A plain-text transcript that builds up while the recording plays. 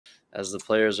as the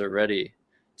players are ready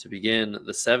to begin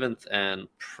the 7th and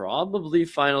probably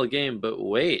final game. But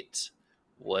wait,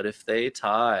 what if they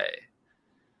tie?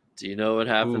 Do you know what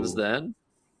happens Ooh. then?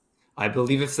 I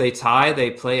believe if they tie,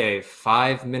 they play a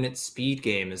 5-minute speed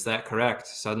game. Is that correct?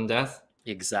 Sudden death?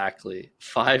 Exactly.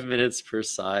 5 minutes per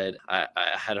side. I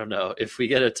don't know. If we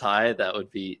get a tie, that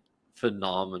would be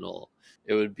phenomenal.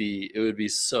 It would be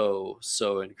so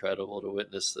incredible to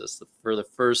witness this for the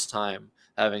first time,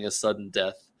 having a sudden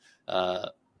death uh,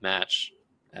 match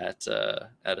at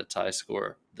a tie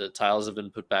score. The tiles have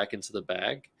been put back into the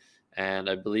bag, and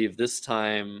I believe this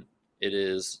time it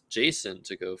is Jason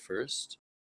to go first.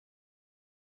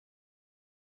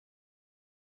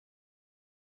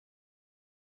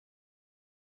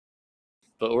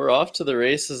 But we're off to the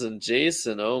races, and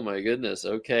Jason, oh my goodness.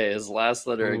 Okay, his last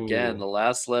letter again, Ooh. the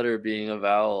last letter being a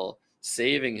vowel,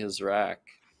 saving his rack.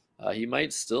 He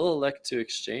might still elect to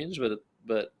exchange,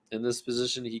 but in this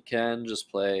position, he can just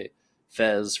play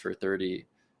Fez for 30,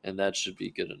 and that should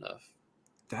be good enough.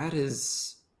 That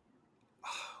is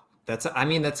I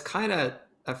mean, that's kind of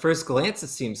at first glance it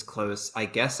seems close. I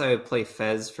guess I would play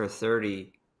Fez for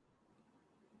 30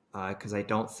 because I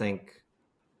don't think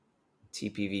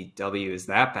TPVW is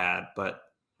that bad, but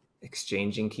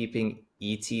exchanging keeping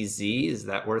ETZ, is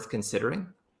that worth considering?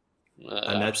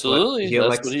 And that's what Absolutely, he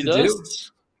that's what elects he to do.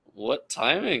 does. What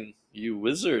timing, you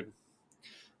wizard.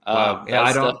 Wow. Yeah,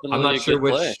 That's I'm definitely not a sure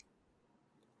good play. which.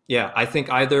 Yeah, I think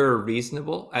either are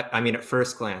reasonable. I mean, at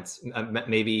first glance,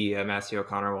 maybe Matthew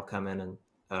O'Connor will come in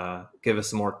and give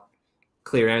us a more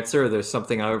clear answer. There's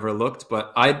something I overlooked,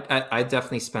 but I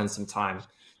definitely spend some time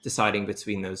deciding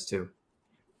between those two.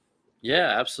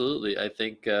 Yeah, absolutely. I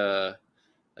think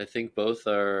both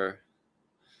are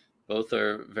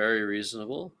very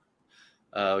reasonable.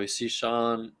 We see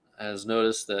Shan has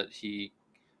noticed that he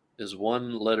is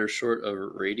one letter short of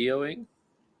radioing,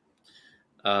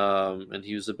 and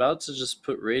he was about to just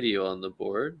put radio on the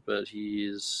board, but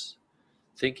he's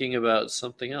thinking about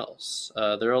something else.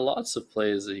 There are lots of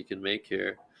plays that he can make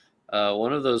here.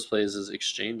 One of those plays is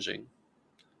exchanging.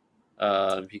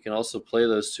 He can also play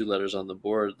those two letters on the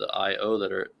board, the IO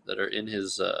that are in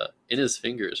his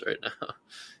fingers right now.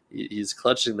 He's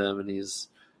clutching them and he's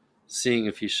seeing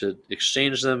if he should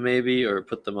exchange them maybe or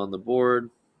put them on the board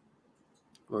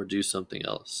or do something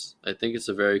else. I think it's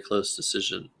a very close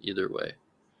decision either way.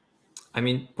 I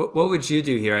mean, what would you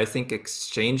do here? I think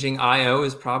exchanging IO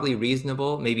is probably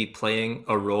reasonable. Maybe playing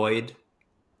a Roid,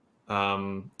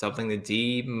 doubling the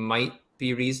D might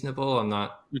be reasonable. I'm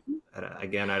not. Mhm.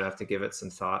 Again, I'd have to give it some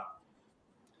thought.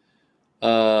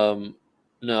 Um,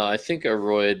 no, I think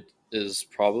Aroid is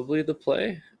probably the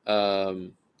play.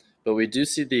 But we do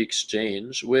see the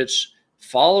exchange, which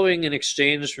following an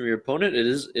exchange from your opponent, it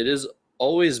is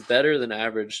always better than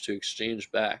average to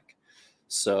exchange back.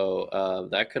 So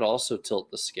that could also tilt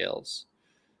the scales.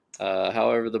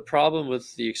 However, the problem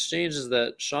with the exchange is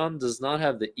that Sean does not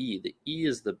have the E. The E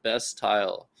is the best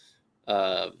tile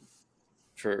um,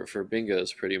 for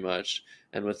bingos, pretty much.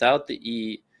 And without the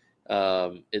E,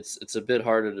 it's a bit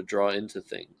harder to draw into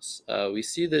things. We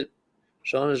see that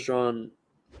Sean has drawn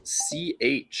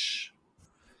CH,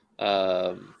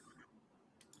 um,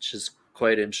 which is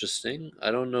quite interesting. I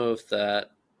don't know if I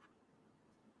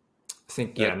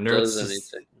think yeah, that does Nerds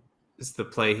anything. is the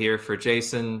play here for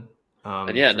Jason,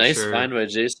 And yeah, for nice find sure. by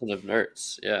Jason of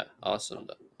Nerds. Yeah, awesome,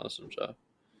 awesome job.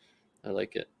 I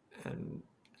like it. And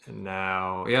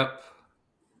now, yep,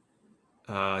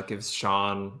 gives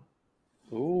Sean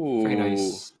very Ooh,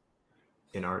 nice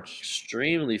in arch.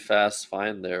 extremely fast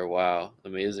find there. Wow,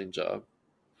 amazing job.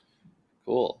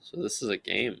 Cool. So this is a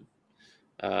game.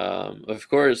 Of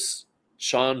course,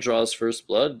 Sean draws first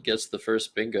blood, gets the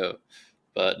first bingo,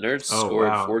 but Nerds Oh scored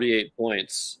wow! 48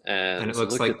 points, And and it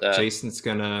looks look at like that. Jason's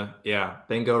gonna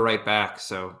bingo right back.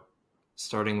 So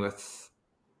starting with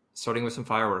starting with some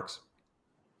fireworks.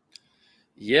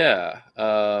 Yeah,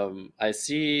 I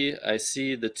see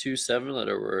the two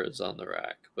seven-letter words on the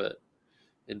rack, but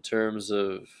in terms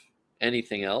of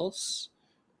anything else,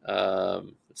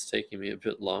 it's taking me a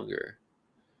bit longer.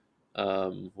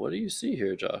 What do you see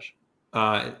here, Josh?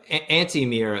 Anti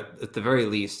mirror at the very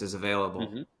least is available.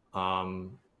 Mm-hmm.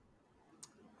 Um,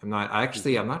 Mm-hmm.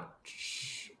 I'm not.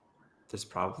 There's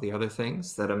probably other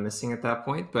things that I'm missing at that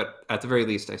point, but at the very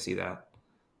least, I see that.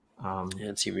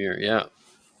 Anti-mirror, yeah.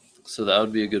 So that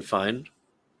would be a good find.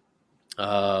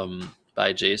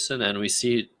 By Jason, and we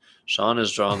see Sean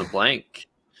has drawn a blank,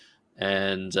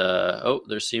 and oh,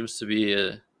 there seems to be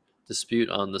a dispute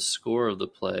on the score of the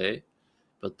play,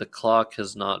 but the clock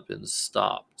has not been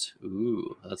stopped.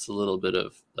 Ooh, that's a little bit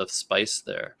of spice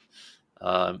there.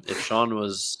 If Sean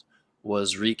was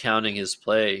was recounting his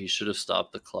play, he should have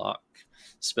stopped the clock,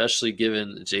 especially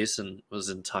given Jason was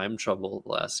in time trouble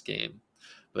last game.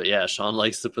 But yeah, Sean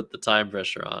likes to put the time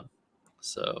pressure on.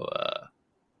 So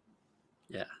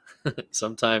yeah,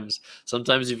 sometimes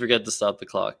you forget to stop the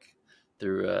clock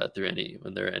through any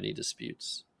when there are any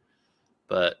disputes.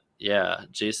 But yeah,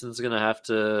 Jason's gonna have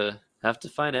to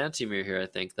find Antimir here. I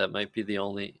think that might be the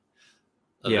only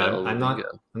Yeah, available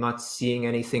bingo. I'm not seeing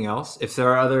anything else. If there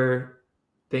are other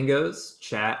bingos,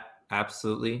 chat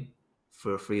absolutely.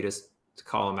 Feel free to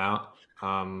call them out.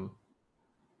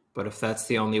 But if that's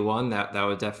the only one, that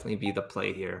would definitely be the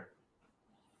play here.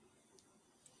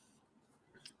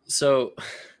 So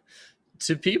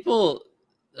to people,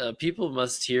 people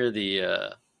must hear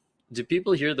the. Do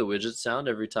people hear the widget sound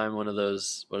every time one of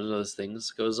those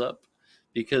things goes up?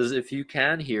 Because if you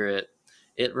can hear it,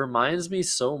 it reminds me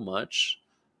so much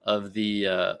of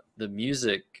the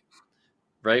music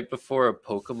right before a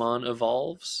Pokemon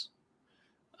evolves.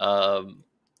 Um,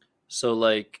 so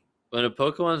like when a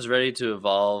Pokemon's ready to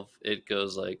evolve, it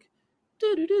goes like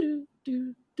do do do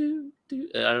do do do.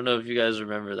 I don't know if you guys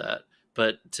remember that,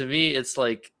 but to me, it's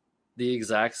like the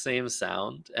exact same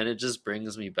sound, and it just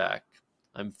brings me back.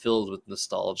 I'm filled with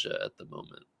nostalgia at the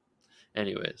moment.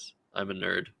 Anyways, I'm a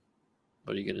nerd.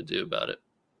 What are you gonna do about it?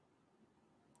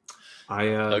 I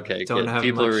Okay, don't good. have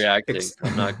People are much. reacting.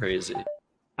 I'm not crazy.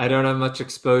 I don't have much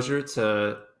exposure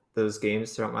to those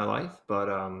games throughout my life, but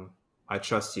I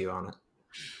trust you on it.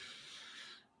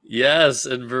 Yes,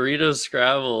 and burrito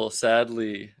Scrabble,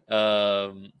 sadly,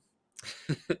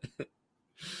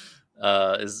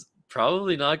 is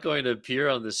probably not going to appear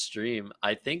on the stream.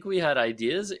 I think we had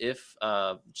ideas if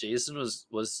Jason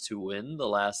was to win the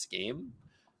last game,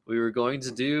 we were going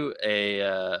to do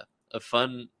a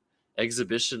fun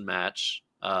exhibition match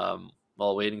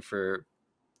while waiting for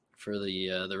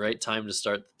the right time to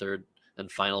start the third and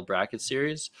final bracket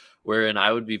series, wherein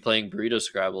I would be playing burrito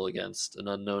Scrabble against an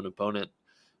unknown opponent.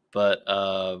 But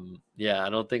yeah, I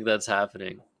don't think that's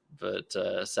happening. But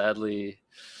sadly,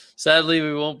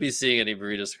 we won't be seeing any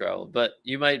burrito Scrabble. But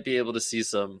you might be able to see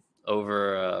some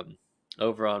over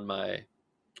on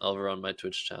my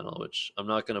Twitch channel, which I'm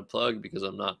not going to plug because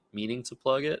I'm not meaning to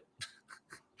plug it.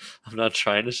 I'm not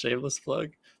trying to shameless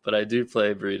plug, but I do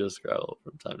play burrito Scrabble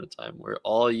from time to time, where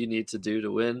all you need to do to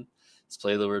win is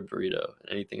play the word burrito, and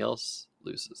anything else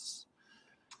loses.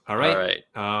 All All right.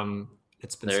 right,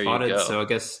 It's been there you spotted. go. So I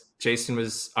guess Jason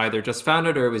was either just found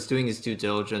it or was doing his due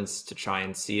diligence to try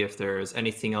and see if there's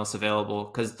anything else available,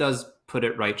 because it does put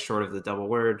it right short of the double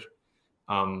word,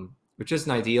 which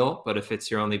isn't ideal. But if it's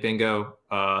your only bingo,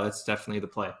 that's definitely the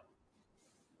play.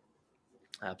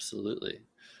 Absolutely.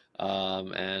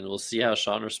 And we'll see how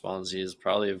Sean responds. He has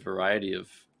probably a variety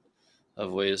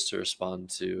of ways to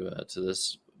respond to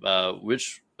this.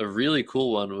 Which a really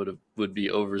cool one would be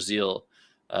Overzeal,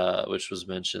 which was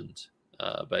mentioned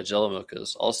by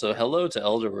Jellamocas. Also, hello to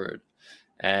Elderword.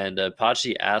 And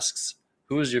Pachi asks,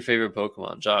 "Who is your favorite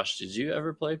Pokemon?" Josh, did you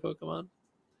ever play Pokemon?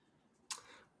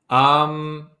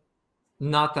 Um,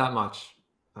 Not that much.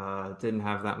 Didn't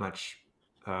have that much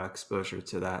exposure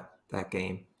to that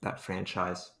game, that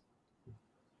franchise.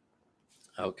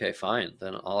 Okay, fine.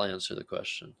 Then I'll answer the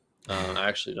question. I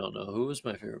actually don't know who was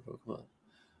my favorite Pokemon.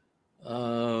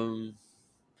 Um,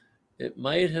 it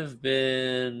might have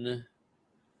been.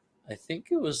 I think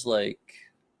it was like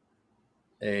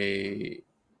a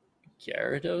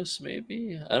Gyarados,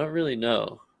 maybe. I don't really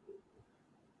know.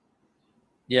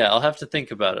 Yeah, I'll have to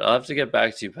think about it. I'll have to get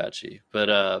back to you, Patchy.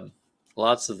 But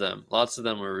lots of them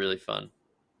were really fun.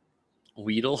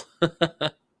 Weedle.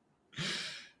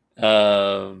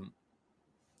 um,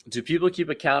 do people keep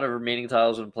account of remaining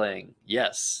tiles when playing?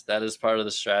 Yes, that is part of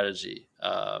the strategy.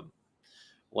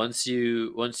 Once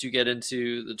you get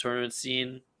into the tournament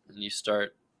scene and you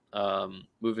start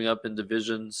moving up in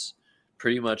divisions,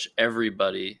 pretty much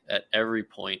everybody at every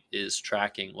point is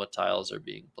tracking what tiles are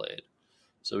being played.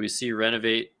 So we see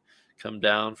Renovate come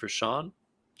down for Sean.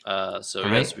 So All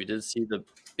yes, right. we did see the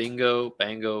Bingo,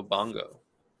 Bango, Bongo.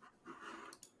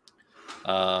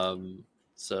 Um,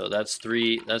 so that's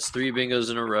three. That's three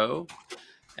bingos in a row,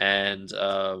 and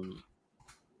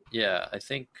yeah, I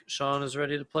think Sean is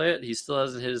ready to play it. He still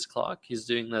hasn't hit his clock. He's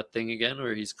doing that thing again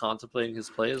where he's contemplating his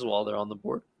plays while they're on the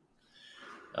board.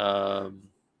 Um,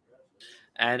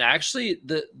 and actually,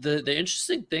 the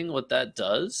interesting thing what that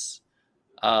does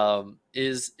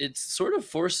is it sort of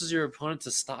forces your opponent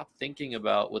to stop thinking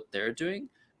about what they're doing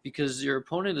because your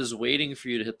opponent is waiting for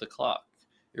you to hit the clock.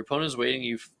 Your opponent is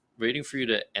waiting for you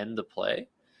to end the play,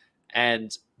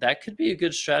 and that could be a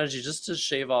good strategy just to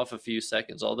shave off a few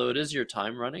seconds. Although it is your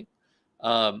time running,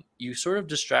 you sort of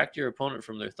distract your opponent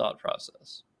from their thought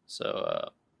process. So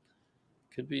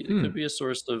it could Hmm. be a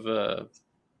source of a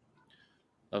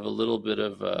little bit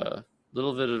of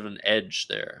an edge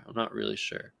there. I'm not really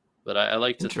sure, but I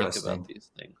like to think about Interesting. these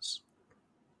things.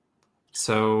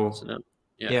 So So no,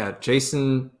 yeah. yeah,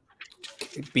 Jason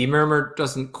B Murmur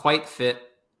doesn't quite fit.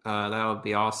 That would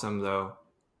be awesome though.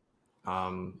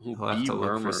 Ooh, He'll have B to look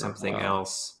for murmur. something Wow.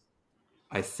 else.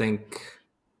 I think.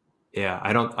 Yeah,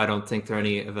 I don't think there are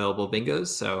any available bingos.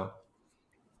 So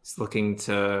he's looking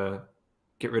to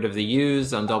get rid of the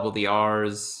U's, undouble the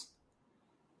R's.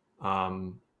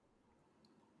 Um,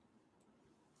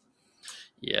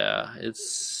 Yeah,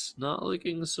 it's not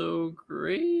looking so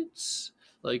great.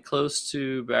 Like close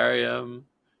to barium.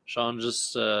 Sean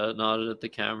just nodded at the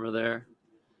camera there.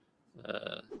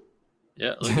 Uh,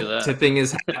 yeah, look at that.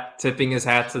 tipping his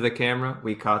hat to the camera.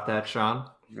 We caught that, Sean.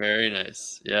 Very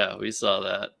nice. Yeah, we saw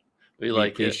that. We We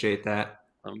like it. appreciate that.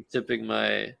 I'm tipping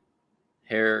my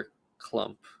hair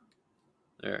clump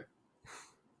there.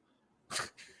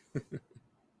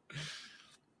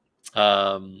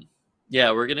 Um,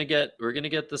 yeah, we're gonna get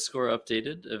the score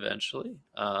updated eventually.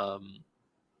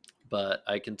 But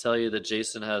I can tell you that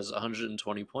Jason has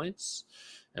 120 points,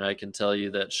 and I can tell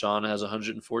you that Sean has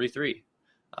 143.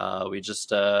 We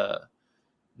just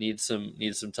need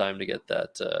some time to get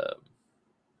that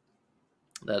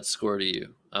score to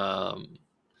you.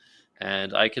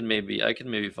 And I can maybe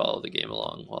follow the game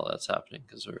along while that's happening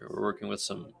because we're working with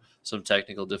some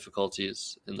technical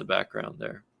difficulties in the background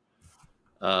there.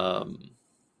 Um,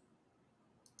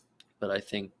 but I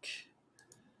think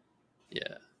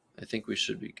yeah, I think we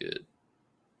should be good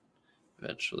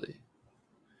eventually.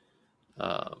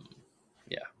 Um,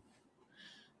 yeah.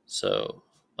 So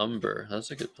Umber,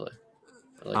 that's a good play.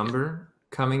 I like it. Umber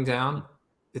coming down.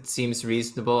 It seems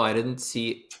reasonable. I didn't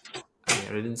see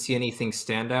anything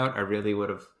stand out. I really would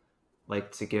have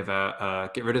liked to get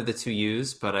rid of the two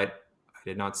U's, but I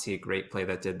did not see a great play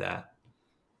that did that.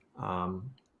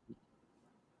 Um,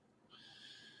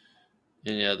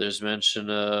 And yeah, there's mention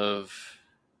of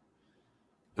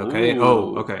okay.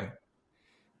 Oh, ooh, okay.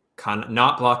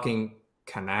 Not blocking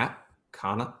Kana.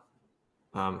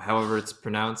 However it's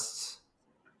pronounced.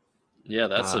 yeah,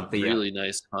 that's a But yeah, really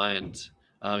nice find.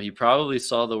 He probably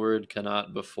saw the word cannot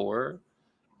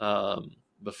um,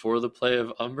 before the play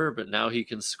of Umber, but now he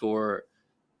can score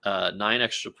 9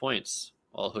 extra points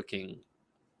while hooking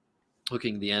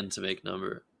the end to make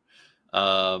number.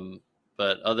 Um,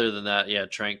 but other than that, yeah,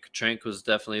 Trank was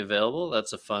definitely available.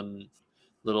 That's a fun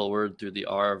little word through the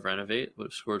R of renovate. Would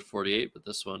have scored 48, but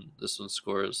this one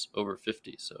scores over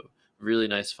 50. So really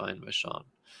nice find by Sean.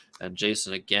 And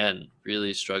Jason again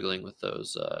really struggling with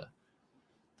those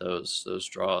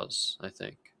draws. I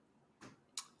think.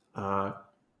 uh,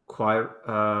 Quai,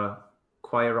 uh,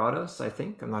 Quairados, I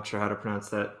think. I'm not sure how to pronounce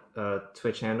that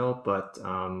Twitch handle, but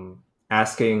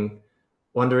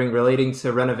wondering, relating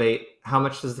to renovate, how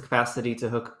much does the capacity to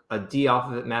hook a D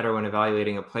off of it matter when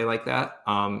evaluating a play like that?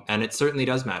 And it certainly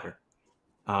does matter.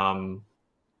 Um,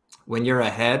 when you're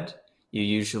ahead, you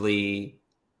usually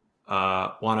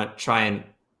want to try and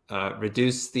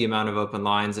reduce the amount of open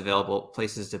lines available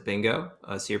places to bingo,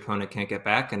 so your opponent can't get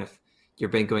back. And if you're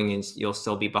bingoing and you'll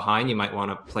still be behind, you might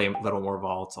want to play a little more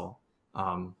volatile.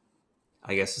 Um,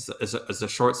 I guess as a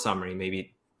short summary,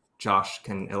 maybe Josh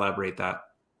can elaborate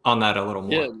on that a little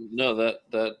Yeah, more. no,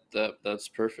 that's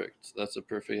perfect. That's a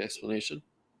perfect explanation.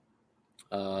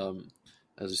 Um,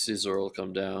 as you see Zoral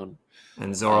come down,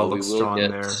 And Zora we looks will strong get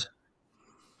there.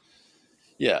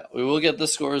 yeah, we will get the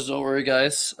scores. Don't worry,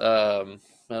 guys.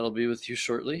 That'll be with you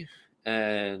shortly.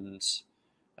 And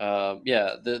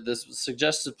yeah, the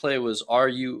suggested play was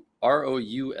Roule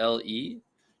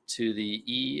to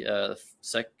the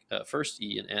first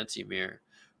E in anti mirror,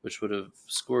 which would have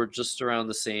scored just around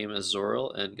the same as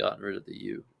Zoral and gotten rid of the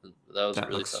U. And that was a That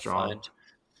really looks tough strong. find.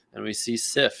 And we see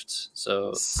Sift,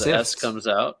 so the S Sift. comes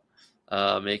out,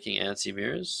 making anti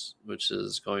mirrors, which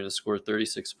is going to score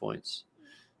 36 points.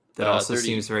 That also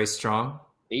seems 38 very strong.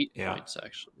 Yeah. points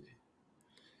actually.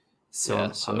 Yeah, So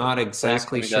I'm so not plays exactly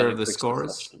coming down sure in of the quick scores,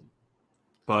 succession.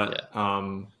 Yeah, but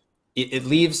it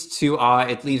leaves two I.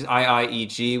 It leaves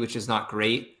IIEG, which is not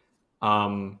great.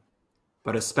 Um,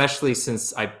 but especially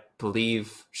since I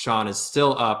believe Sean is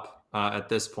still up at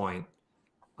this point,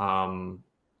 um,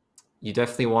 you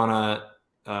definitely want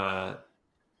to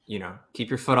keep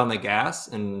your foot on the gas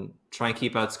and try and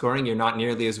keep outscoring. You're not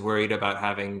nearly as worried about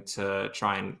having to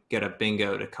try and get a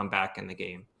bingo to come back in the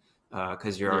game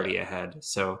because you're yeah, already ahead.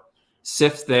 So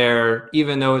sift there,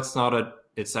 even though it's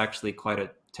actually quite a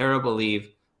terrible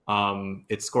leave.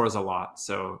 It scores a lot.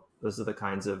 So those are the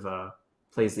kinds of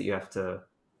plays that you have to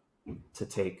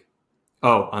take.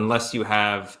 Oh, unless you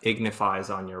have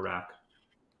Ignifies on your rack,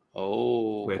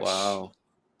 Oh, which wow.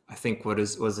 I think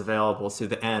was available through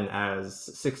the N, as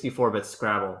 64-bit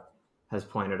Scrabble has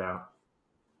pointed out.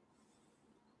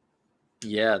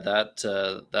 Yeah,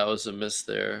 that was a miss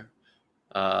there.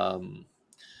 Um,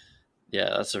 yeah,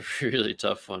 that's a really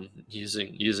tough one.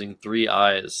 Using three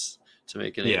eyes to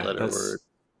make an Yeah, eight-letter word. that's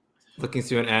looking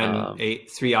through an N, Um,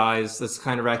 eight, three eyes. That's the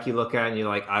kind of rack you look at and you're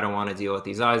like, I don't want to deal with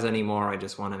these eyes anymore. I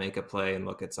just want to make a play and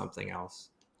look at something else.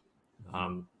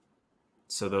 Um,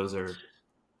 so those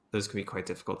can be quite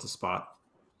difficult to spot.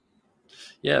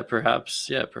 yeah, perhaps.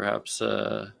 Yeah, perhaps.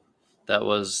 That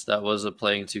was a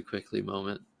playing too quickly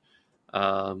moment.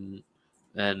 Um,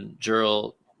 and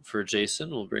Jurl for Jason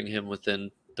will bring him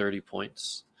within 30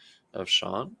 points of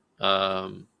Sean.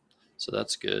 So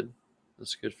that's good.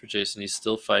 That's good for Jason. He's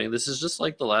still fighting. This is just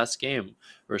like the last game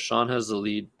where Sean has the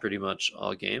lead pretty much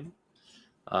all game,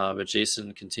 but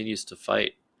Jason continues to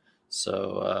fight.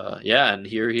 So yeah, and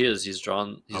here he is. He's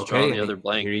drawn Okay, the and other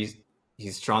blank. here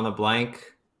he's drawn the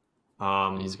blank.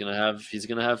 He's Um, gonna have he's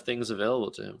gonna have things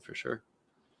available to him for sure.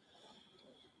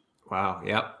 wow,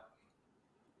 yep.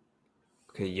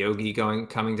 Okay, Yogi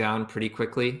coming down pretty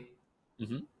quickly.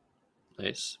 Hmm.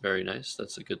 Nice, very nice.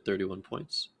 That's a good 31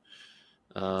 points.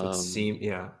 That Um,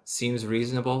 seems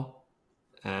reasonable.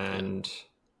 yeah. And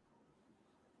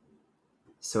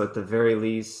so at the very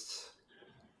least,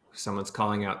 someone's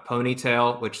calling out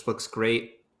ponytail, which looks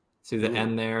great through the Ooh,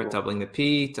 end there, cool. doubling the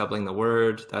P, doubling the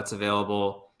word. That's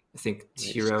available. I think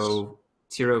Nice.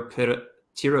 Tiro Pitta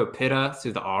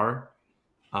through the R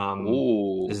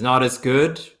is Ooh, not as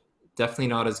good. Definitely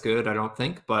not as good, I don't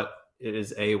think, but it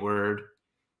is a word.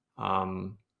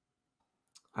 Um,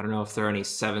 I don't know if there are any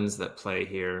sevens that play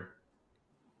here,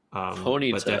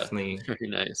 but Ponyta. definitely. Very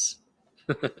nice.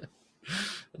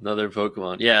 Another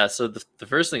Pokemon. Yeah, so the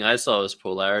first thing I saw was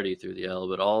polarity through the L,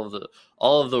 but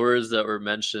all of the words that were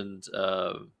mentioned,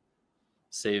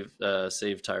 save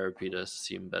Tyrapeda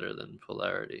seem better than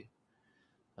polarity.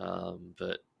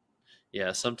 But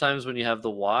yeah, sometimes when you have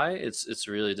the Y, it's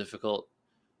really difficult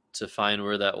to find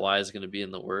where that Y is going to be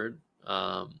in the word.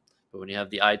 But when you have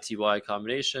the ITY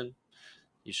combination,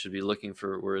 you should be looking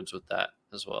for words with that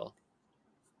as well.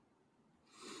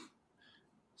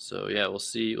 So yeah, we'll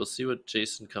see what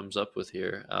Jason comes up with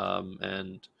here,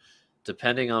 and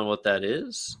depending on what that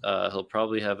is, he'll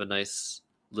probably have a nice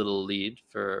little lead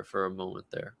for a moment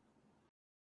there.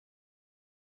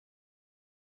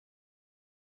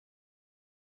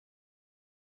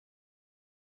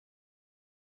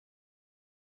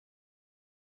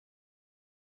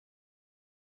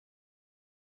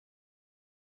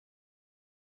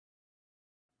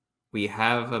 We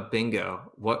have a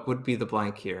bingo. What would be the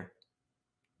blank here?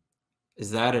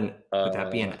 Is that an would that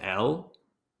be an Uh, L?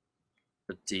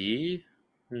 a D.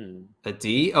 Hmm. A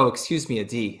D? Oh, excuse me, a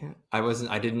D.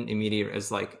 I didn't immediately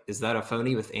as like, is that a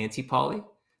phony with antipoly?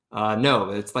 No,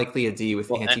 it's likely a D with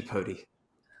Well, antipody.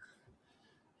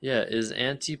 yeah, is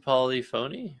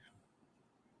anti-polyphony?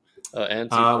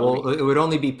 Anti-phony. Well, it would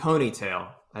only be ponytail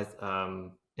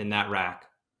in that rack.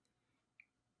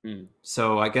 Hmm.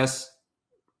 So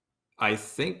I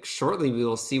think shortly we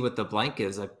will see what the blank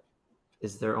is.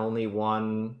 Is there only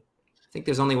one? I think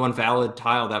there's only one valid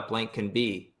tile that blank can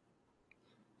be.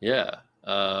 Yeah.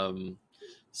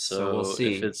 So we'll So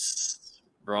if see. it's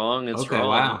wrong, it's Okay,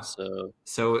 wrong. wow. So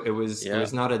So yeah,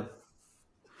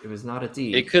 it was not a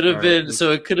it D, could have or at been.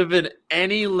 So least it could have been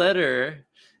any letter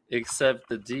except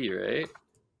the D, right?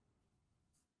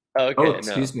 oh, Okay,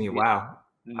 no, excuse me. yeah, Wow.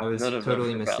 I none was of them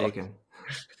totally are valid. mistaken.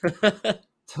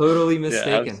 Totally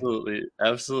Yeah, mistaken.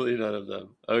 absolutely none of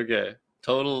them. Okay,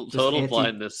 total Just total anti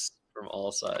blindness from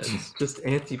all sides. just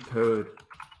antipode.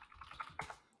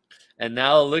 And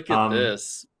now look at Um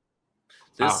this.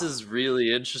 This wow. is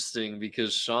really interesting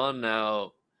because Sean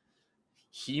now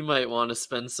he might want to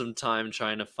spend some time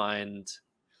trying to find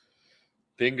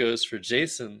bingos for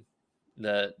Jason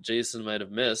that Jason might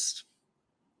have missed.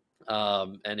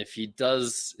 And if it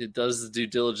does the due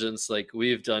diligence like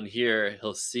we've done here,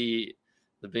 he'll see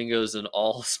the bingos in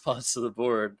all spots of the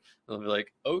board. And he'll be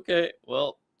like, okay,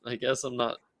 well, I guess I'm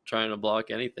not trying to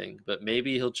block anything, but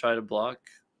maybe he'll try to block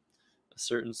a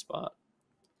certain spot.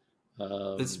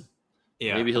 This Um,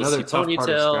 yeah, maybe he'll another see tough part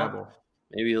of ponytail. Scrabble.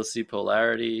 Maybe he'll see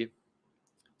polarity.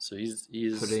 So he's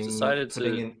decided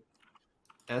Putting to an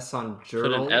S on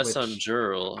put an Jurl, S on which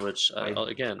Jurl, which I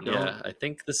again, don't yeah, I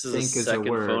think this is a think is a second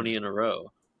word. phony in a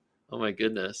row. Oh my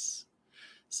goodness.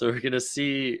 So we're gonna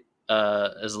see,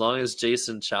 as long as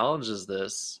Jason challenges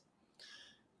this.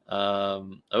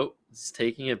 Oh, he's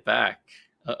taking it back.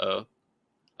 Uh oh.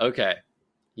 Okay.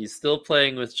 He's still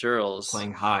playing with churls,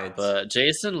 playing hides. but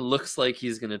Jason looks like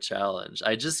he's gonna challenge.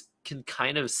 I just can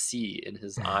kind of see in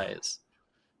his eyes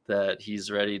that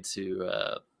he's ready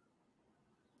to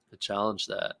challenge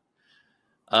that.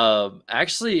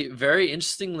 Actually, very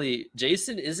interestingly,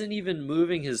 Jason isn't even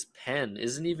moving his pen,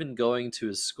 isn't even going to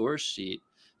his score sheet.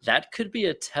 That could be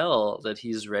a tell that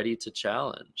he's ready to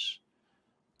challenge.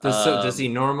 Does he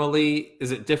Um, normally?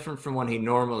 Is it different from what he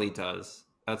normally does?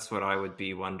 That's what I would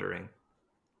be wondering.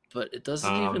 but it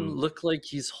doesn't even Um, look like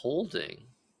he's holding.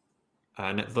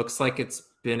 and it looks like it's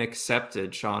been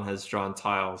accepted. Sean has drawn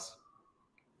tiles.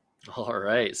 All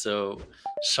right, so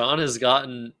Sean has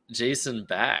gotten Jason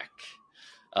back.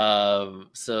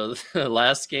 So the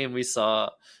last game we saw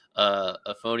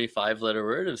a phony five-letter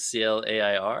word of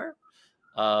CLAIR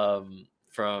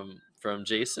from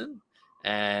Jason,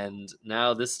 and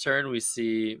now this turn we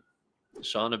see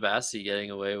Sean Abassi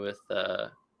getting away with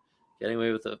a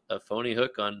phony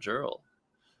hook on Jurl.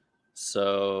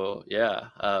 So yeah,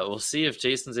 we'll see if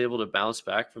Jason's able to bounce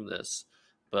back from this,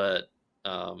 but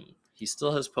he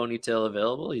still has ponytail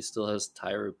available. He still has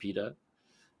Tyropita.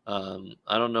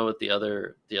 I don't know what the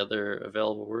other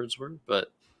available words were,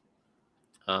 but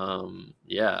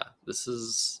yeah, this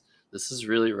is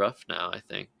really rough now, I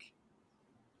think.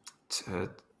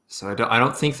 So I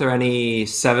don't think there are any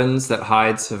sevens that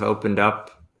hides have opened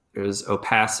up. There's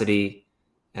opacity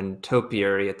and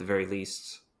topiary at the very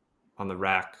least on the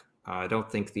rack. I don't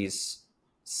think these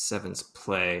sevens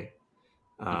play.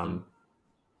 Hmm. Um,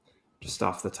 just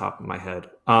off the top of my head.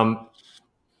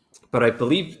 But I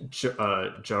believe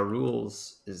ja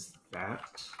rules is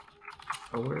that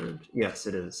a word? Yes,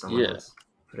 it is. Someone Yeah, has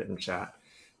put it in chat.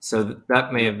 So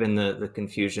that may yeah, have been the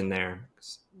confusion there.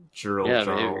 Jurl, yeah,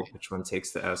 maybe. jarl, which one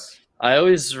takes the S? I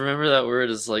always remember that word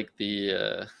as like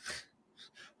the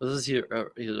was he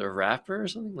a rapper or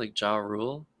something like Ja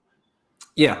Rule?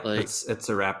 Yeah, Like, it's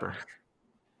a rapper.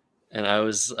 and I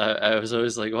was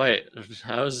always like, wait,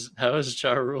 how is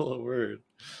Ja Rule a word?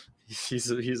 He's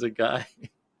a guy.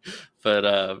 But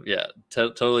yeah,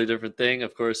 totally different thing.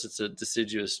 Of course, it's a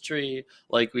deciduous tree.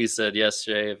 Like we said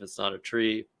yesterday, if it's not a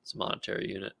tree, it's a monetary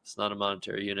unit. If it's not a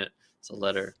monetary unit, it's a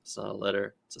letter. It's not a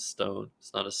letter. It's a stone.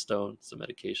 It's not a stone. It's a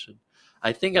medication.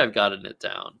 I think I've gotten it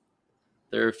down.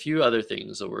 There are a few other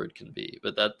things a word can be,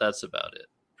 but that's about it,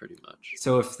 pretty much.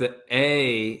 So if the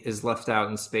A is left out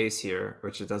in space here,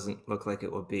 which it doesn't look like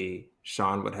it will be,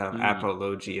 Sean would have Mm,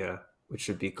 apologia, which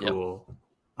would be yep, cool.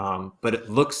 But it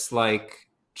looks like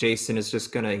Jason is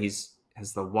just gonna he's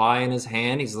has the Y in his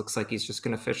hand. He looks like he's just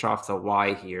gonna fish off the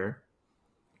Y here.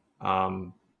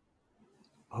 Um,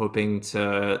 hoping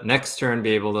to next turn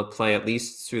be able to play at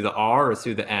least through the R or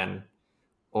through the N,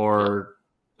 yep. or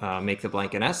make the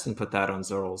blank an S and put that on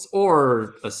Zorl's,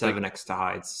 or a Like, 7x to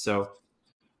hides. So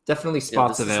definitely yeah,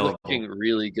 spots this is looking available.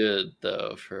 really good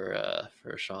though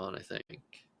for Sean, I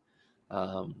think.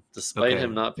 Despite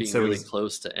him Okay, not and being so really he's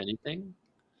close to anything,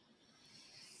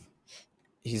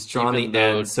 he's drawn even the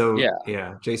though, N. So yeah,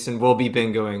 yeah, Jason will be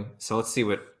bingoing. So let's see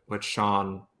what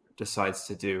Sean decides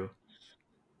to do.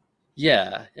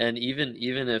 yeah, and even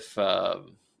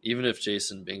if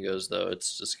Jason bingos though,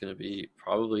 it's just going to be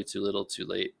probably too little, too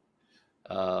late.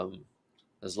 Um,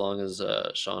 as long as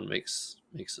Sean makes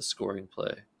a scoring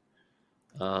play.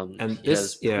 And He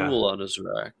has this, yeah, pool on his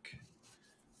rack.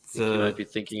 I think he might the be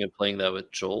thinking of playing that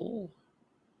with Joel.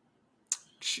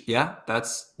 yeah,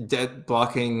 that's dead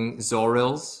blocking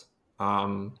Zorils,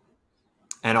 um,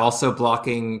 and also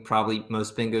blocking probably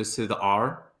most bingos through the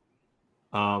R.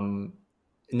 Um,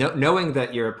 knowing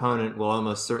that your opponent will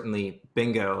almost certainly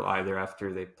bingo either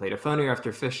after they've played a phony or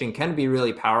after fishing can be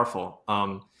really powerful,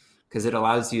 because it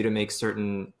allows you to make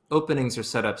certain openings or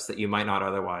setups that you might not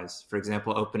otherwise. For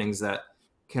example, openings that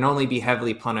can only be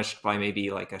heavily punished by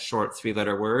maybe like a short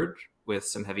 3-letter word with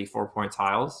some heavy 4-point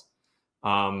tiles.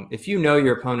 If you know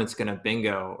your opponent's going to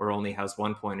bingo or only has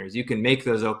 1-pointers, you can make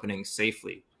those openings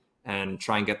safely and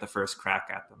try and get the first crack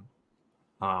at them.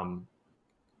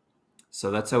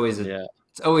 So Yeah,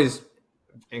 it's always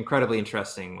incredibly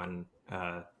interesting when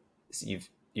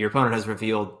your opponent has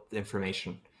revealed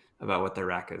information about what their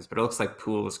rack is. But it looks like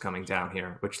pool is coming down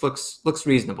here, which looks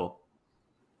reasonable.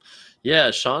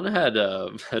 yeah. Sean had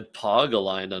Pog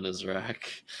aligned on his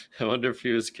rack. I wonder if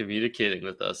he was communicating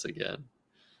with us again.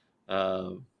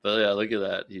 But yeah, look at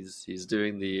that. He's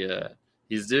doing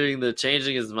the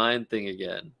changing his mind thing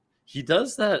again. He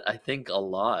does that, I think, a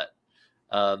lot.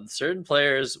 Certain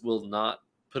players will not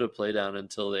put a play down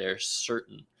until they are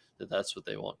certain that that's what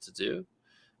they want to do.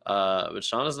 But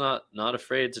Sean is not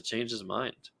afraid to change his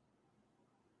mind,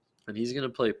 and he's going to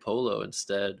play polo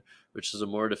instead, which is a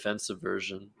more defensive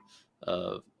version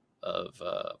of of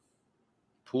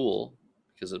pool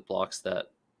because it blocks that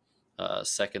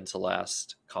second to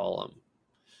last column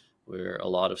where a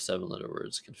lot of 7-letter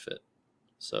words can fit.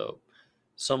 So,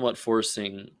 somewhat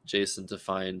forcing Jason to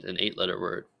find an 8-letter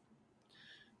word.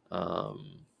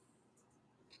 Um,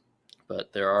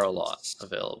 but there are a lot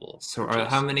available So for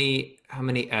how Jason. many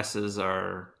S's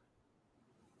are?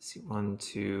 Let's see, one,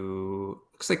 two.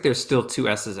 Looks like there's still two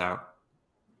S's out.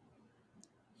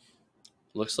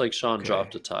 Looks like Sean Okay.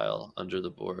 dropped a tile under the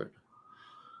board.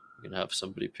 We're gonna have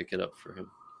somebody pick it up for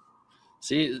him.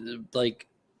 See, like,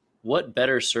 what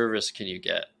better service can you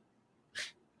get?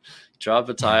 Drop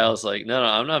a tile. It's like, no,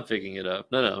 I'm not picking it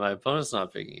up. No, my opponent's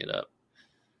not picking it up.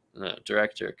 No,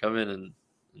 director, come in and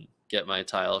get my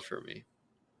tile for me.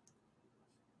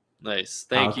 Nice.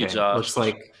 Thank you, Okay. Looks Josh.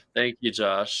 like Thank you,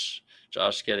 Josh.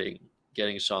 Josh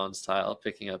getting Sean's tile,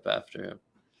 picking up after him.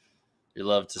 You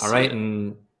love to all see right, it.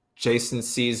 and Jason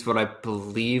sees what I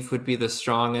believe would be the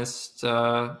strongest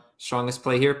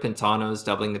play here. Pintano's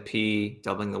doubling the P,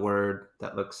 doubling the word.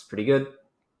 That looks pretty good.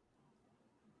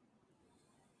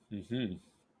 Mm-hmm.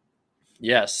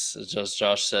 Yes, just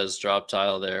Josh says drop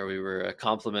tile there. We were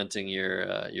complimenting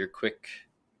your quick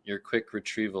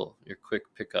retrieval, your quick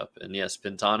pickup, and yes,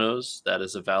 Pintanos, that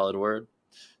is a valid word.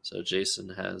 So Jason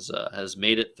has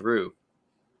made it through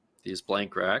these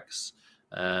blank racks,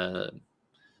 uh,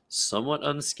 somewhat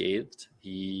unscathed.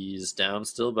 He's down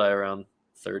still by around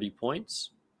 30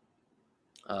 points,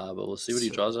 but we'll see what he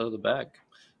So, draws out of the bag.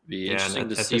 Be yeah, and interesting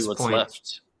to at see this what's point,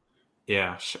 left.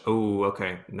 yeah. Oh,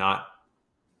 okay. Not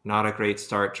a great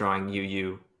start drawing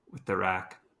UU with the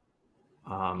rack.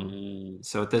 Mm,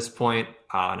 So at this point,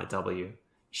 on a W,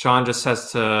 Sean just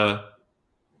has to.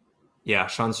 Yeah,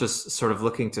 Sean's just sort of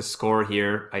looking to score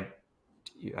here.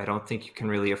 I don't think you can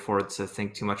really afford to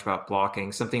think too much about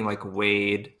blocking. Something like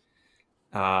Wade,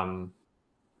 um,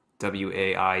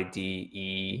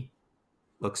 Waide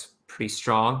looks pretty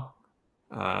strong.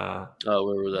 oh,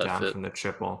 where would that Down fit? from the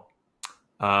triple.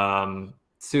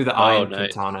 Through the eye Oh, and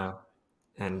nice. Pintano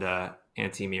and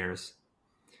anti mirrors.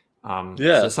 So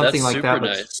Yeah, that's something like super that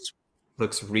nice.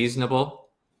 looks reasonable.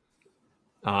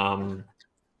 Um,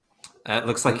 it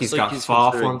looks like Looks he's like got he's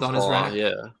Fa considering formed on his fall. rack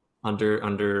Yeah.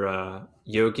 under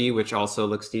Yogi, which also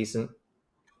looks decent.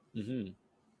 Hmm.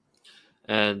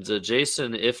 And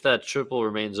Jason, if that triple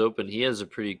remains open, he has a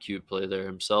pretty cute play there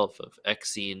himself of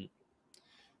Exene,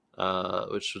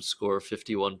 which would score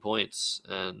 51 points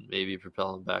and maybe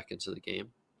propel him back into the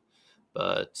game.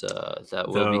 But that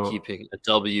will be Though, keeping a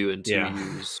W and two yeah,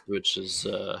 U's, which is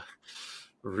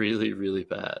really, really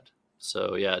bad.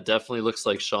 So yeah, it definitely looks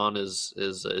like Sean is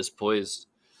poised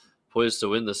to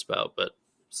win this bout, but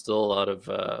still a lot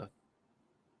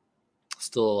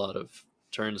of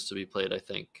turns to be played. I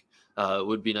think it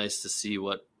would be nice to see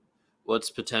what's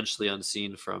potentially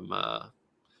unseen from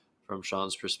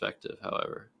Sean's perspective.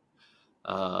 However,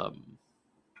 um,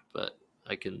 but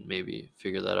I can maybe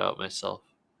figure that out myself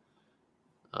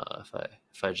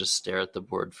if I just stare at the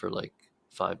board for like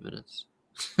 5 minutes,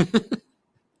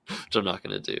 which I'm not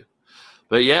going to do.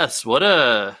 But yes, what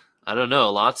a I don't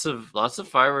know. Lots of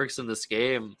fireworks in this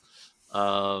game.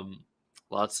 Um,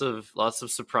 lots of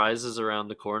surprises around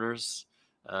the corners.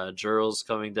 Jurals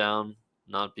coming down,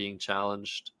 not being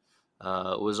challenged.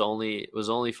 Was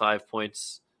only 5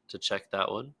 points to check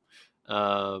that one.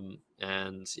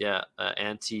 And yeah,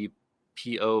 anti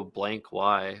PO blank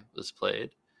Y was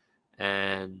played,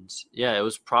 and yeah, it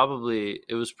was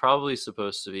probably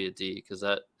supposed to be a D because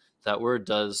that word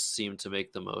does seem to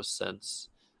make the most sense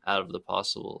out of the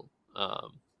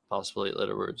um, possible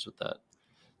 8-letter words with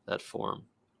that form.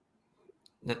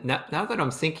 now that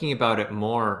I'm thinking about it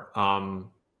more, I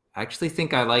actually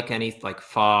think I like any like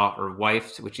Fa or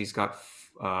Wife, which he's got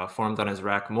formed on his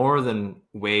rack more than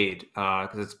Wade,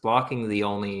 because it's blocking the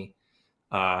only,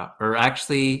 or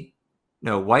actually,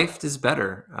 no, Wife is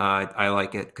better. I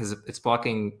like it because it's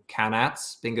blocking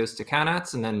Canats, bingos to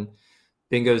Canats, and then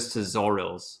bingos to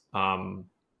Zorils,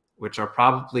 which are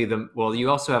probably well, you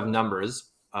also have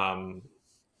numbers,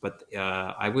 but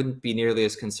I wouldn't be nearly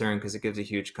as concerned because it gives a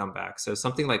huge comeback. So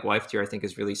something like Wife Tier, I think,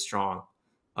 is really strong,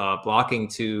 blocking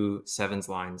two sevens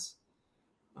lines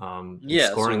and Yeah,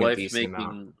 so scoring a wife decent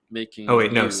amount. making Oh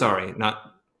wait, no, you sorry,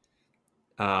 not.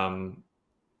 Um,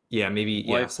 yeah, maybe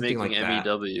wife something making like that.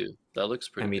 MEW. That looks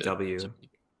pretty good to MEW, me.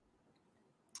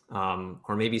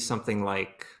 or maybe something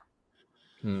like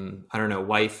I don't know,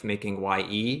 Wife making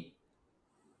YE.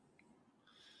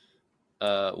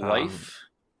 Um, Wife,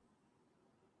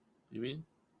 you mean?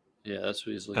 Yeah, that's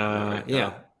what he's looking at right now.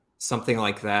 yeah, something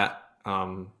like that.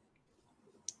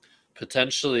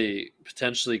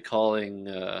 Potentially calling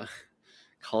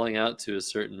calling out to a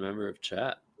certain member of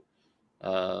chat.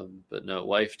 But no,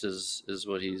 wifed is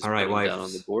what he's All right, putting down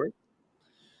on the wife. board,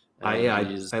 I and yeah,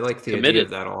 he's I like the idea committed. of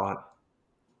that a lot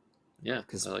Yeah, I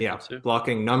because like yeah, it too.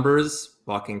 blocking numbers,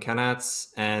 blocking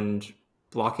canats, and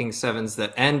blocking sevens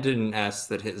that end in an S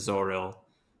that hit Zoril.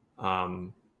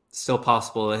 Um, Still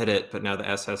possible to hit it, but now the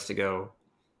S has to go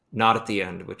not at the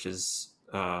end, which is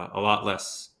a lot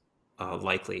less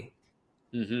likely.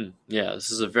 Yeah,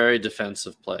 this is a very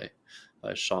defensive play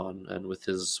by Sean, and with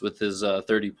his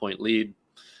 30 point lead,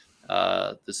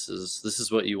 this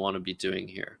is what you want to be doing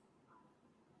here.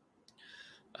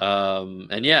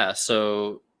 And yeah,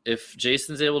 so if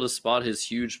Jason's able to spot his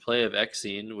huge play of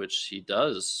Exene, which he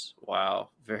does, wow,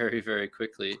 very, very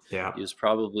quickly, Yeah. he was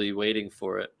probably waiting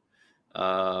for it.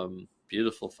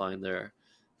 Beautiful find there.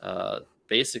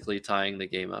 Basically tying the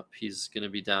game up. He's going to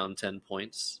be down 10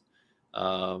 points.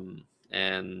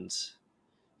 And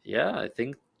yeah, I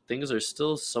think things are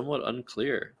still somewhat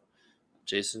unclear.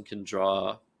 Jason can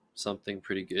draw something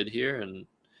pretty good here and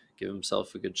give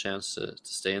himself a good chance to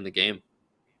stay in the game.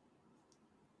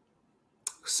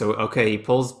 So okay, he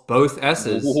pulls both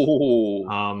S's. Whoa,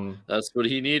 Um, that's what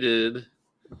he needed.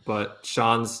 but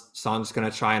Sean's gonna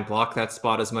try and block that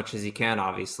spot as much as he can.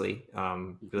 Obviously,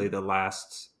 really Hmm. the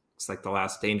last it's like the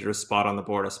last dangerous spot on the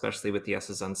board, especially with the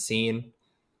S's unseen.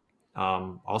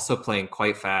 Also playing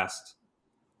quite fast.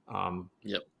 Um,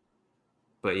 Yep.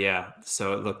 but yeah,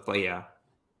 so it looked like yeah,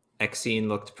 Exene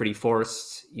looked pretty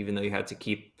forced, even though you had to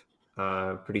keep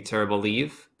a pretty terrible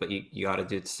leave, but you got to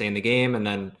do it to stay in the game. And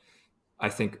then I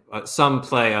think some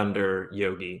play under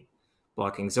Yogi.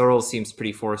 Blocking Zoril seems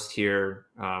pretty forced here.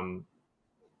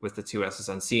 With the two S's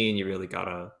unseen, you really got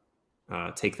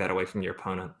to take that away from your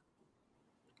opponent.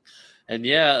 And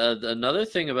yeah, another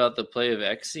thing about the play of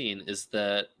Exene is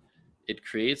that it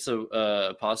creates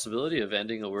a possibility of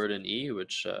ending a word in E,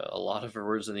 which a lot of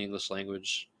words in the English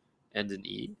language end in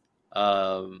E.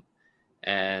 Um,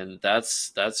 and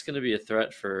that's going to be a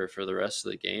threat for the rest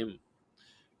of the game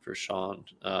for Sean.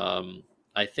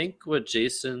 I think what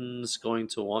Jason's going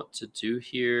to want to do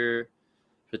here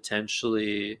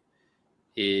potentially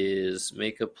is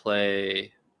make a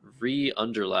play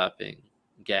re-underlapping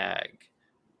gag,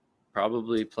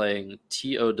 probably playing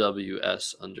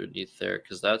TOWS underneath there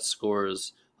because that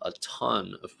scores a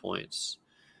ton of points.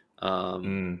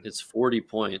 Mm. It's 40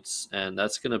 points, and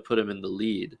that's going to put him in the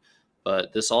lead.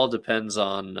 But this all depends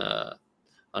on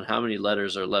how many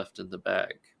letters are left in the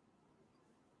bag.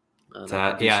 And I can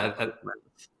That do some yeah, quick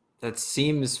math. that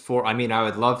seems for. I mean, I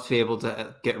would love to be able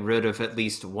to get rid of at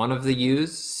least one of the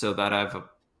U's so that I've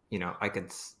I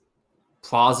could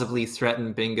plausibly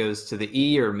threaten bingos to the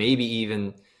E or maybe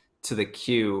even to the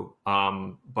Q.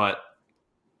 But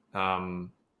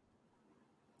um,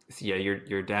 yeah,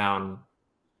 you're down.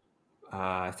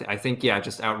 I think yeah,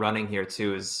 just outrunning here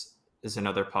too is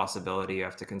another possibility you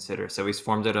have to consider. So he's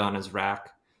formed it on his rack.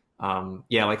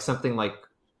 Yeah, like something like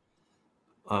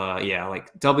yeah,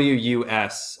 like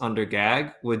WUS under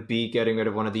gag would be getting rid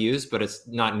of one of the U's, but it's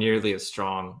not nearly as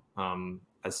strong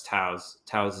as Tao's.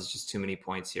 Tao's is just too many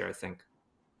points here, I think.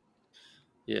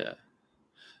 Yeah.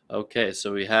 Okay,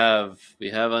 so we have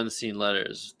unseen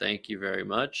letters. Thank you very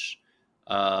much.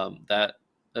 That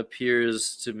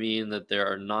appears to mean that there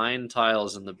are 9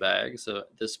 tiles in the bag. So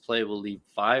this play will leave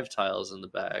 5 tiles in the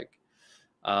bag.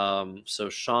 So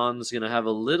Sean's gonna have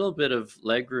a little bit of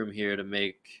leg room here to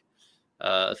make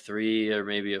a 3 or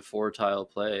maybe a 4 tile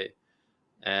play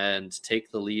and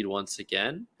take the lead once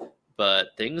again. But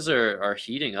things are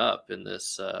heating up in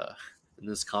this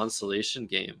constellation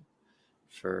game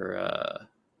for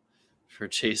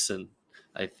Jason.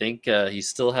 I think he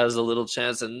still has a little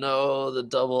chance. And no, the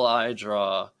double eye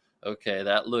draw. Okay,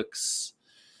 that looks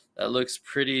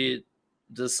pretty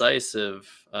decisive.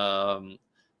 I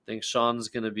think Sean's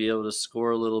going to be able to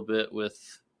score a little bit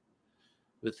with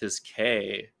his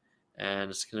K,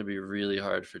 and it's going to be really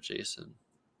hard for Jason,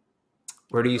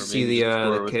 Where do you or see maybe just the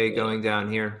score with K the. going down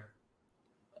here?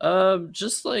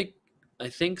 Just like I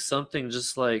think something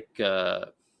just like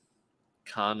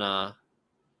Kana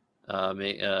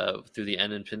through the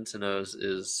N and Pintanos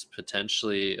is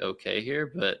potentially okay here,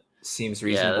 but Seems yeah,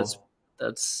 reasonable.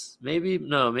 that's maybe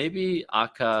no, maybe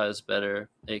Aka is better,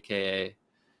 aka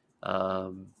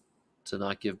to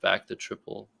not give back the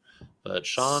triple. But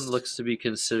Sean looks to be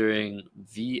considering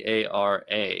VARA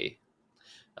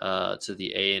to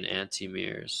the A in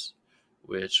anti-mirrors,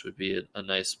 which would be a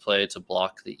nice play to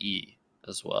block the E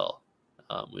as well,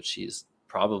 which he's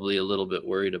probably a little bit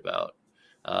worried about.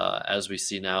 As we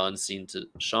see now, unseen to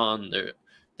Sean,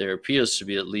 there appears to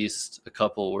be at least a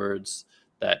couple words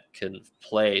that can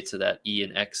play to that E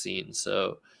and X scene.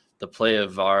 So the play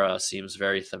of Vara seems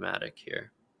very thematic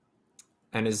here.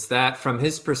 And is that from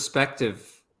his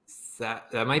perspective,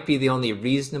 that might be the only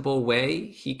reasonable way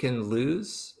he can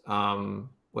lose?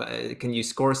 Can you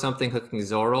score something hooking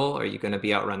Zorel? Are you going to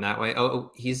be outrun that way?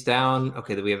 Oh, he's down.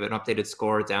 Okay, we have an updated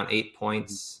score, down 8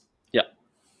 points. Yeah.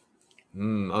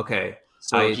 Okay,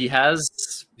 So he this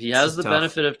has is the tough.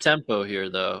 benefit of tempo here,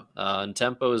 though, and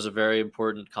tempo is a very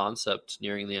important concept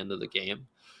nearing the end of the game.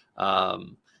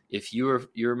 Um, if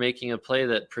you're making a play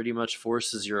that pretty much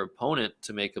forces your opponent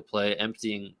to make a play,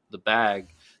 emptying the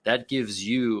bag, that gives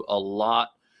you a lot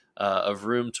of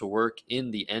room to work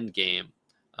in the end game,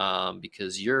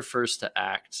 because you're first to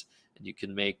act, and you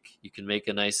can make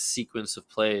a nice sequence of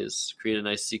plays, create a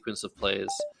nice sequence of plays.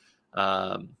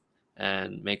 Um,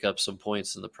 and make up some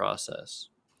points in the process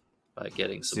by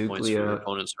getting some points from your Zuglia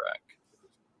opponent's rack.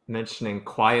 mentioning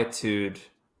quietude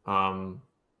um,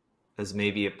 as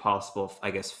maybe a possible,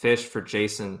 I guess, fish for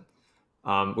Jason,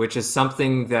 which is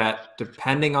something that,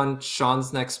 depending on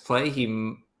Sean's next play, he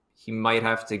might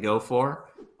have to go for.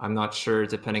 I'm not sure.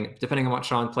 Depending on what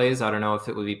Sean plays, I don't know if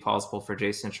it would be possible for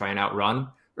Jason to try and outrun,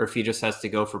 or if he just has to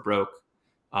go for broke,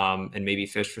 and maybe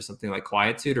fish for something like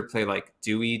quietude, or play like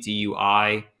Dewey,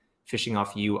 DUI, fishing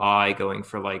off UI, going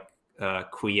for like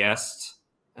quiesced,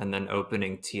 and then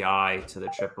opening TI to the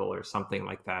triple or something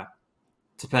like that,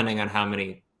 depending on how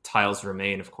many tiles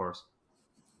remain, of course.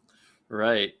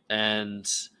 Right. And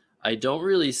I don't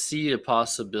really see a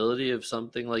possibility of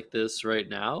something like this right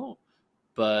now,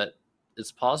 but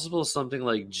it's possible something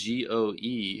like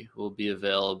GOE will be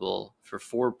available for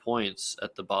 4 points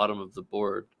at the bottom of the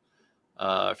board,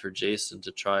 for Jason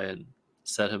to try and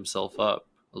set himself up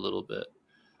a little bit.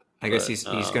 I guess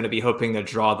But he's going to be hoping to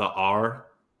draw the R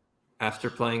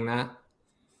after playing that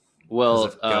because well,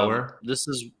 of goer. this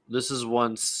is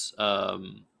once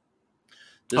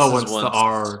this Oh, is once the once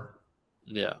R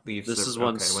yeah, leaves this the is okay,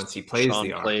 once once he plays Sean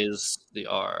the R. plays the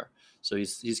R. So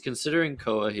he's considering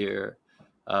Koa here,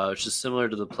 which is similar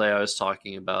to the play I was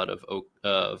talking about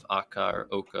of Aka or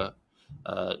Oka,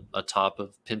 atop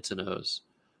of Pintanos.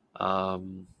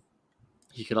 Um,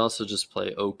 he can also just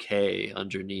play OK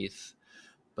underneath.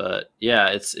 But yeah,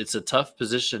 it's a tough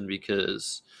position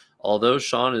because although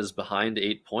Sean is behind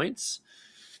 8 points,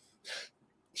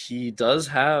 he does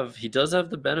have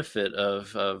the benefit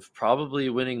of probably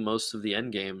winning most of the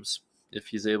end games if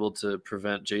he's able to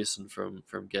prevent Jason from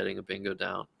getting a bingo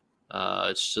down.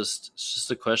 It's just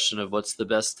a question of what's the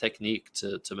best technique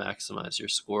to maximize your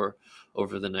score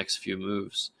over the next few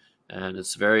moves, and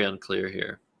it's very unclear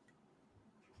here.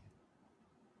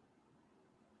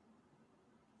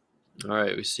 All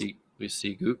right, we see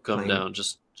Gook come Playing down,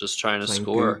 just trying to playing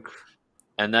score, Gook.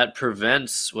 and that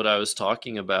prevents what I was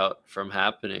talking about from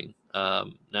happening.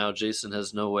 Now Jason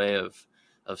has no way of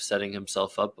setting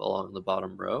himself up along the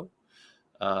bottom row.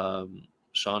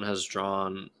 Sean has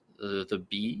drawn the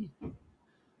B,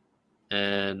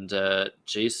 and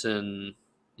Jason,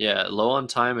 yeah, low on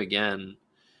time again,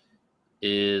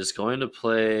 is going to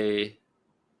play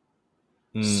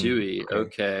Sui. Okay.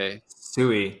 Okay,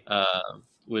 Sui.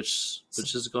 which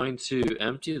is going to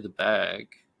empty the bag.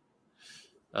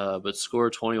 But score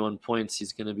 21 points.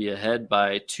 He's going to be ahead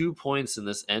by 2 points in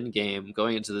this end game,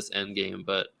 going into this end game.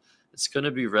 But it's going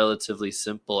to be relatively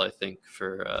simple, I think,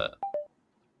 for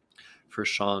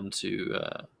Sean to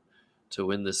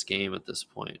win this game at this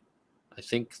point. I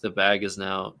think the bag is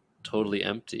now totally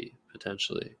empty,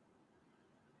 potentially.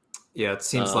 Yeah, it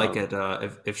seems like Um,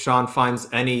 it. If Sean finds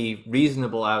any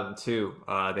reasonable out in two,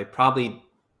 they probably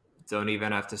don't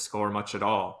even have to score much at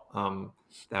all.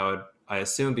 That would, I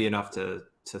assume, be enough to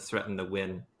threaten the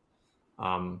win.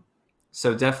 Um,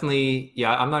 so definitely,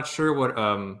 yeah, I'm not sure what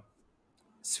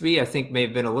Sui, I think, may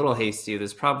have been a little hasty.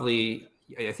 There's probably,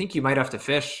 I think you might have to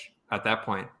fish at that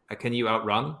point. Can you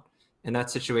outrun in that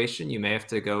situation? You may have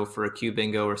to go for a Q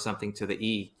bingo or something to the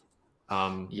E.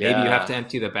 Maybe you have yeah, to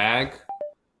empty the bag.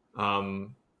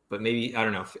 Um, but maybe, I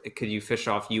don't know, could you fish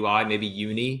off UI, maybe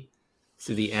uni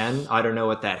to the N? I don't know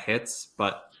what that hits,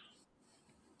 but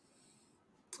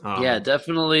yeah, um,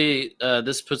 definitely.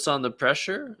 This puts on the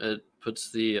pressure. It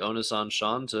puts the onus on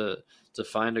Sean to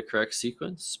find a correct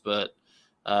sequence. But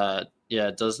yeah,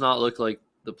 it does not look like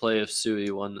the play of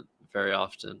Sui won very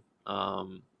often.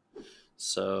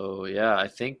 So yeah, I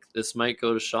think this might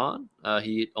go to Sean.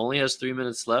 He only has 3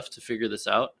 minutes left to figure this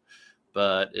out,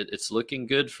 but it's looking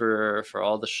good for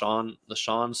all the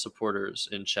Sean supporters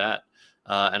in chat.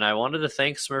 And I wanted to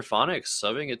thank Smurphonics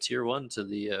subbing at tier 1 to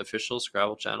the official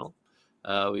Scrabble channel.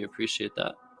 We appreciate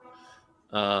that.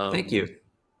 thank Um, you.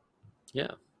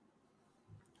 yeah.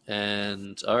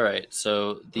 And all right, so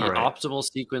All the right. optimal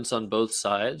sequence on both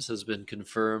sides has been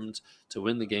confirmed to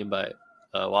win the game by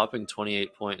a whopping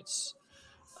 28 points.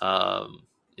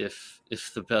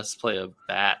 if the best play of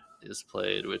bat is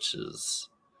played, which is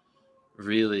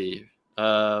really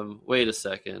wait a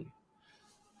second.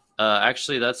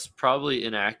 Actually, that's probably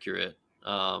inaccurate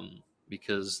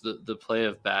because the play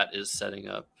of bat is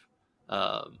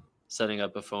um, setting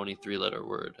up a phony three-letter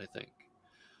word. I think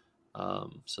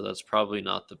so. That's probably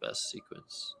not the best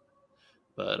sequence,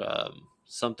 but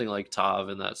something like Tav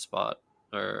in that spot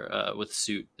or with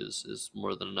suit is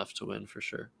more than enough to win for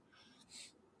sure.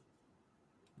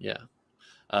 Yeah.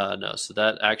 No, so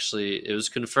that actually it was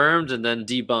confirmed and then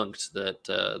debunked that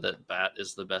that bat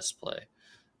is the best play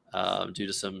due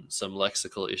to some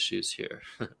lexical issues here.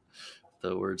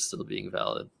 The word still being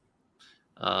valid.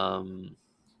 Um,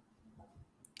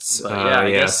 but yeah, I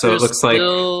Yeah, guess so it there's looks like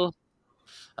still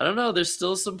I don't know. There's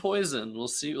still some poison. We'll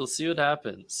see. We'll see what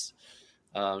happens.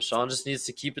 Sean just needs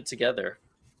to keep it together.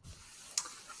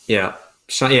 yeah,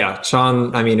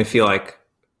 Sean. I mean, if you like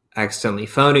accidentally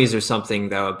phonies or something,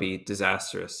 that would be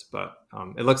disastrous. But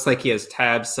it looks like he has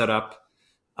tabs set up,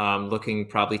 looking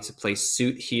probably to play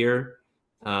suit here.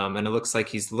 And it looks like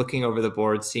he's looking over the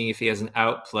board, seeing if he has an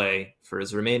outplay for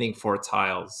his remaining 4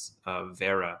 tiles of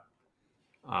Vera,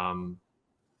 um,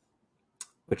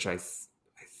 which I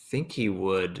think he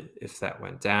would if that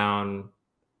went down.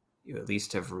 You at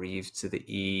least have Reeve to the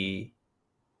E.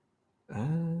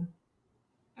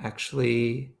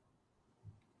 Actually,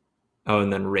 oh,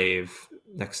 and then Rave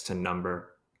next to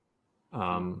number.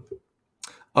 Um,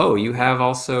 oh, you have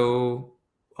also.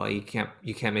 Well, you can't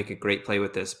make a great play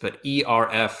with this, but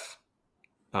ERF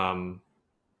um,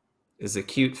 is a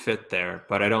cute fit there.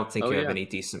 But I don't think Oh you have yeah, any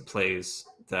decent plays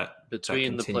that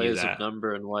between the continue plays of that.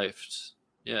 number and wife.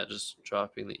 Yeah, just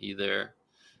dropping the E there,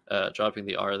 dropping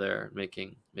the R there,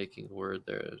 making a word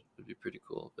there would be pretty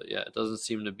cool. But yeah, it doesn't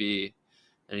seem to be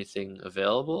anything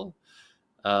available.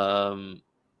 Um,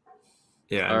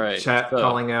 Yeah, all and right, chat so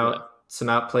calling yeah, out some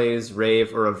outplays,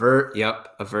 Rave or Avert.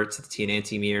 Yep, Avert to the T and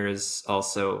anti-mirrors.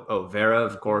 Also, oh, Vera,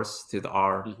 of hmm course, through the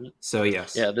R. hmm So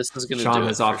yes, yeah, this is gonna Sean do has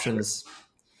it for sure. options.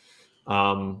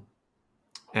 Um,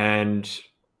 and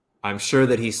I'm sure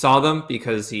that he saw them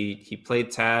because he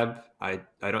played tab. I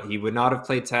don't he would not have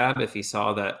played tab if he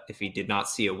saw that if he did not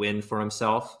see a win for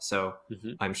himself. So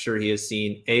hmm I'm sure he has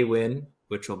seen a win,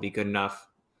 which will be good enough.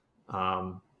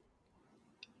 Um,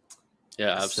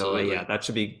 Yeah, so yeah, absolutely. that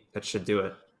should do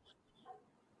it.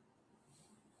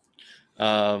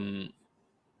 Um,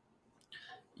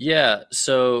 Yeah,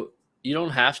 so you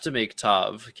don't have to make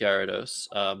Tav Gyarados.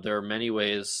 There are many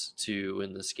ways to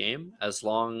win this game, as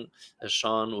long as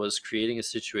Sean was creating a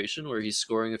situation where he's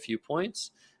scoring a few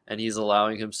points and he's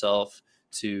allowing himself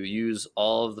to use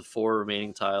all of the four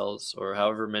remaining tiles or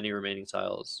however many remaining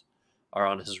tiles are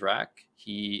on his rack.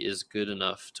 He is good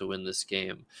enough to win this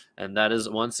game. And that is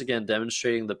once again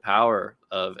demonstrating the power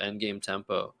of endgame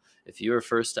tempo. If you are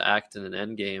first to act in an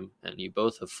endgame and you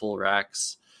both have full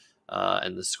racks,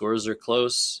 and the scores are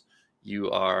close, you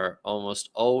are almost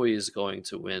always going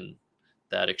to win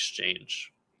that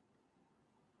exchange.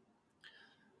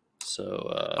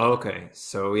 So, Okay,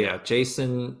 so yeah. yeah,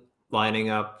 Jason lining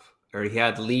up, or he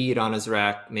had lead on his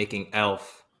rack, making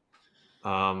Elf,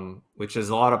 which is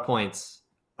a lot of points.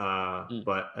 Mm,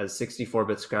 But as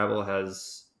 64-bit Scrabble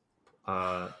has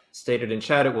stated in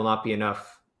chat, it will not be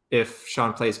enough. If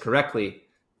Sean plays correctly,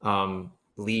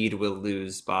 lead will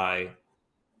lose by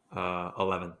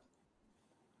 11.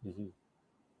 hmm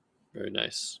Very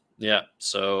nice. Yeah.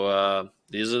 So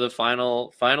these are the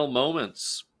final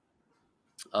moments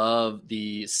of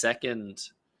the second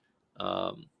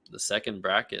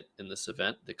bracket in this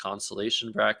event, the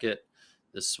consolation bracket.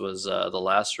 This was the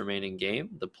last remaining game.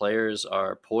 The players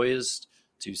are poised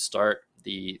to start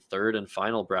the third and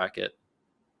final bracket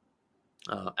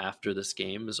after this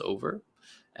game is over.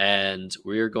 And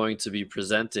we're going to be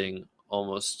presenting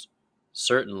almost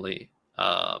certainly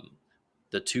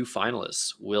the two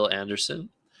finalists, Will Anderson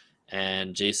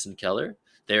and Jason Keller.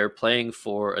 They are playing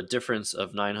for a difference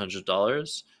of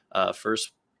 $900.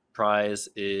 First prize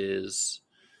is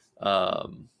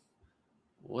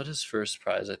what is first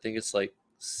prize? I think it's like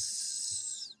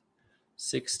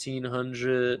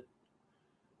 1600.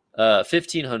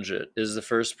 1500 is the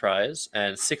first prize,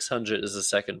 and 600 is the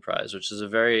second prize, which is a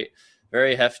very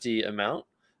hefty amount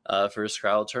for a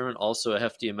Scrabble tournament. Also, a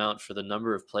hefty amount for the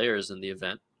number of players in the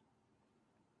event.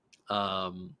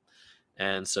 Um,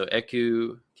 and so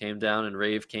Eku came down and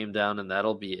Rave came down, and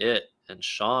that'll be it. And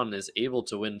Sean is able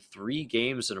to win 3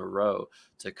 games in a row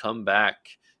to come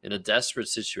back in a desperate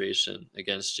situation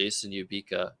against Jason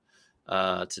Ubika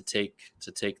to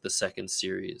take the second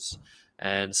series.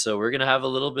 And so we're gonna have a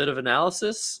little bit of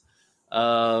analysis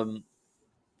um,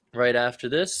 right after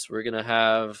this. We're gonna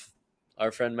have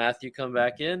our friend Matthew come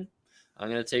back in. I'm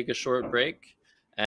going to take a short break.